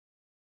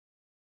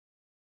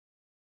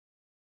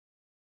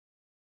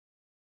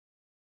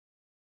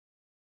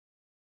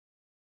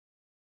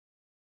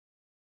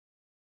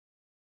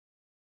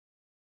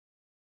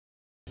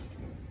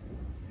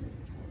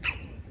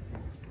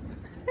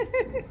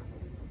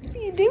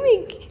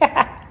doing?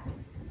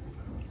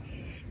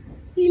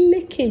 You're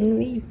licking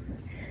me.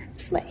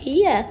 It's my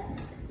ear.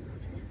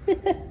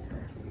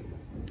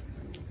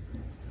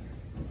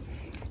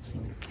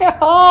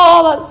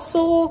 Oh, that's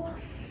sore.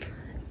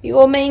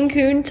 Your Maine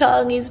Coon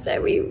tongue is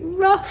very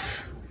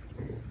rough.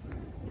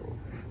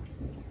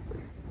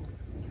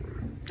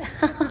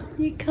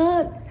 You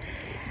can't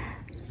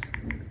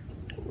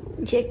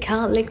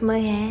lick my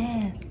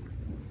hair.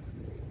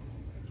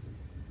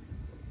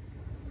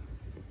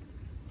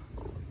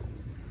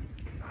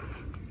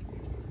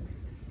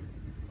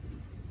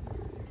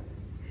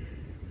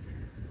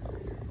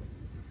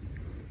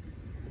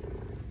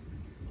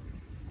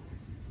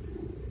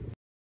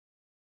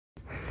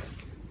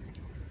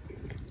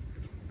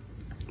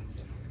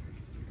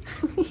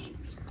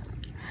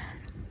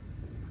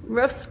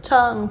 Rough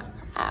tongue.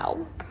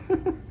 Ow.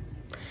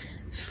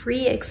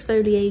 Free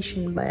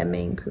exfoliation by a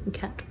Maine Coon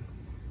cat.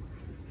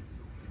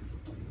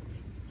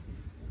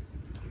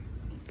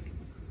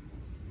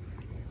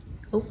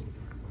 Oh.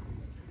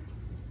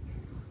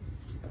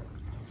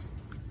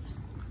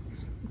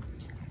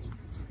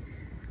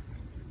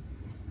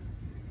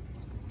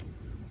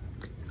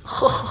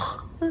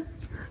 Oh.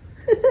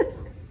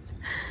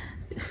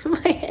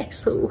 My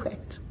hair's all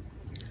wet.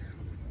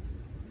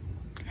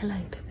 Hello,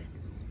 Pippin.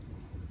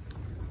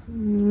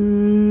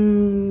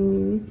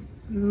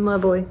 My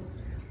boy.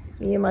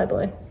 You're my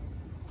boy.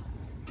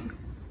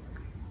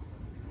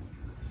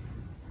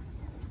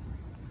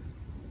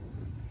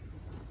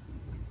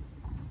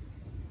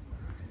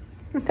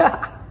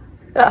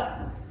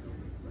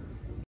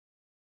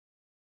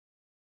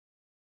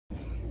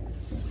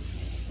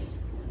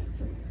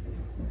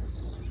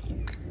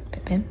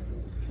 Pippin.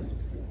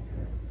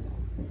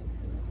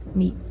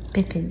 Meet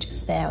Pippin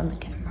just there on the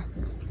camera.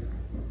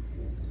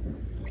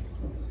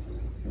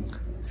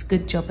 It's a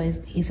good job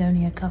he's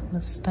only a couple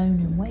of stone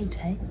in weight,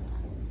 eh?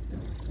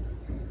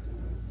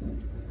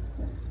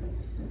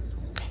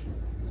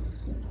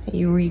 Hey,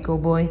 you regal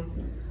boy.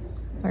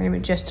 Very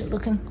majestic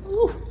looking.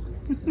 Ooh.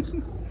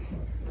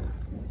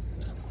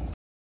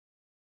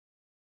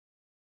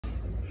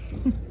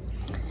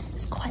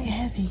 It's quite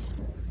heavy,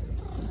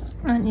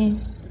 aren't you?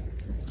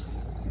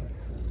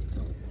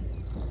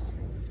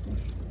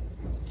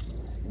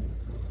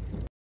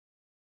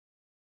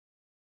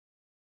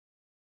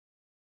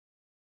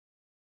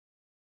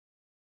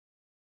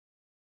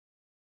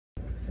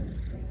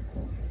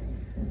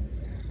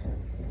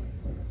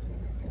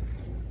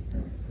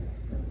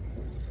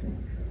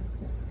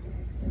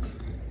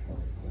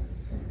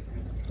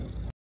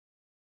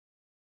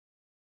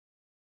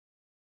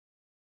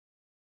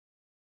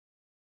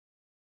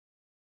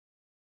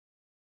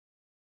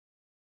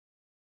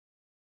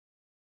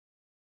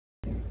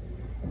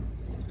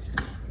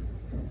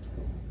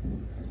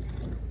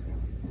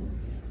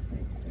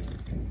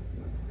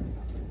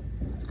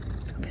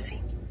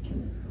 Obviously,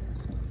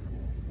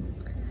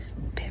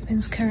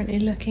 Pippin's currently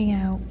looking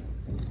out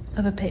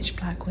of a pitch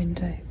black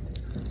window,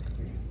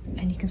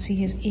 and you can see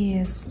his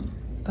ears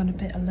gone a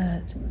bit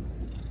alert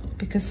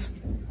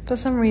because for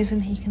some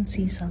reason he can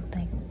see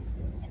something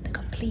in the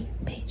complete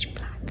pitch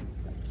black.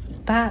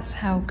 That's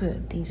how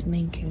good these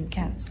Maine Coon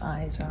cats'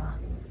 eyes are.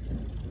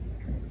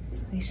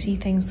 They see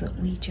things that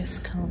we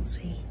just can't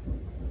see.